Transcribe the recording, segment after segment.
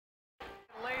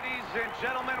and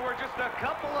gentlemen, we're just a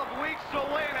couple of weeks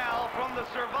away now from the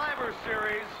Survivor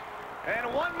Series.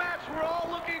 And one match we're all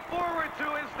looking forward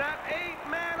to is that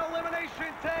 8-man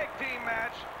elimination tag team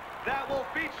match that will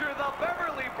feature the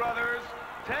Beverly Brothers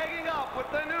tagging up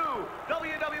with the new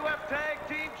WWF Tag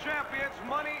Team Champions,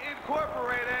 Money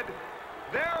Incorporated.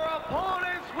 Their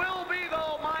opponents will be,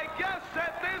 though, my guess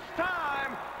at this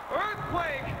time,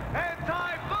 Earthquake and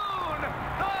Typhoon,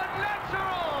 the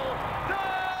Natural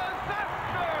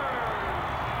Disasters!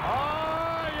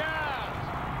 Oh, yes!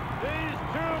 These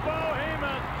two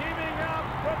behemoths teaming up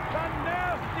with the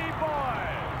Nasty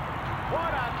Boys.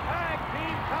 What a tag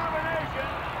team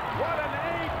combination! What an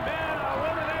 8-man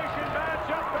elimination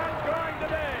matchup that's going to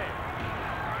be!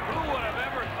 Who would have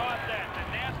ever thought that? The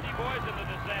Nasty Boys and the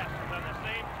Disasters on the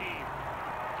same team.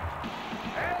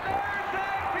 And their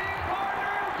tag team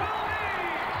partners will be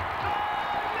the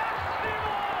Nasty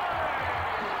Boys!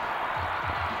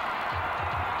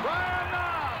 Brian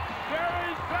Knox,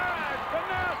 Jerry Savage, the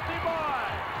Nasty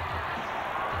Boys.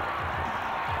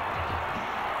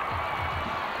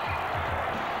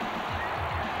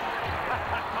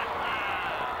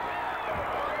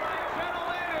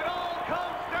 Gentlemen, it all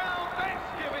comes down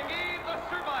Thanksgiving Eve, the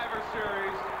Survivor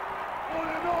Series. Well,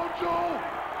 you know, Joe,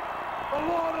 a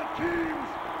lot of teams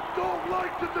don't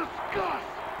like to discuss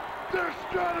their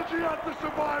strategy at the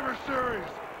Survivor Series.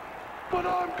 But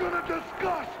I'm going to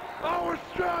discuss our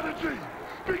strategy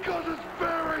because it's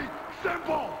very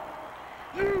simple.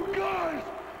 You guys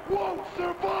won't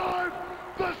survive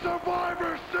the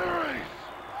Survivor Series.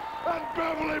 And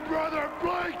Beverly Brother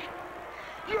Blake,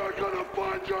 you're going to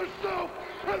find yourself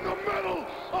in the middle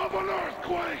of an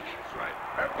earthquake. That's right.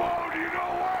 And Bo, do you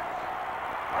know what?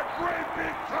 A great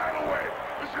big tidal wave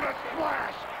is going to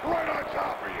splash right on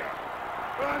top of you.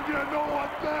 And you know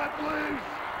what that leaves?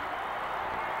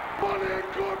 Money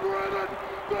Incorporated,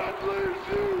 that leaves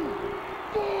you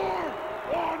 4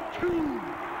 on 2.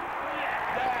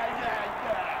 Yeah.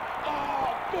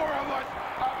 All 4 of us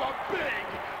have a big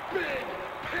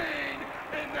pain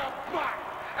in the butt.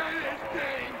 And his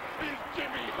name is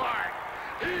Jimmy Hart.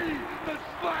 He, the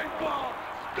slime ball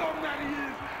scum that he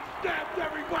is, stabbed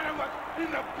every one of us in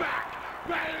the back,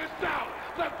 ratted us out,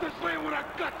 left us laying with our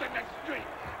guts in the street.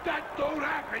 That don't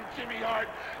happen, Jimmy Hart.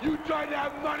 You tried to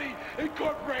have Money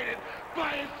Incorporated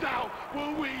buy us out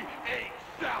when we ate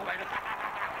salad.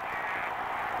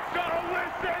 So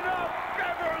listen up,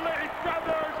 Beverly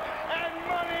Brothers and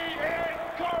Money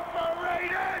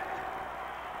Incorporated!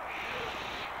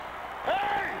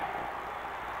 Hey!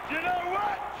 You know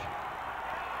what?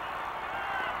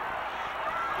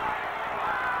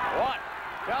 What?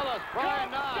 Tell us, Brian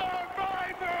The Knox.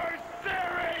 Survivor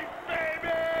Series,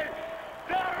 baby!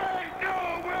 There ain't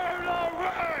nowhere to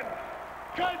run!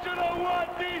 Cause you know what?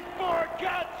 These 4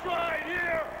 cats right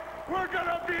here, we're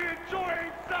gonna be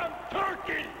enjoying some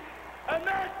turkey! And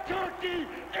that turkey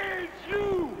is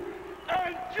you!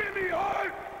 And Jimmy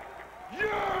Hart,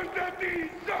 you're the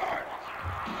dessert!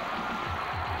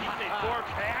 You say 4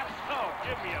 cats? Oh,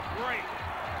 give me a break.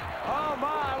 Oh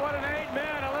my, what an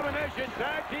 8-man elimination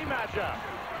tag team matchup.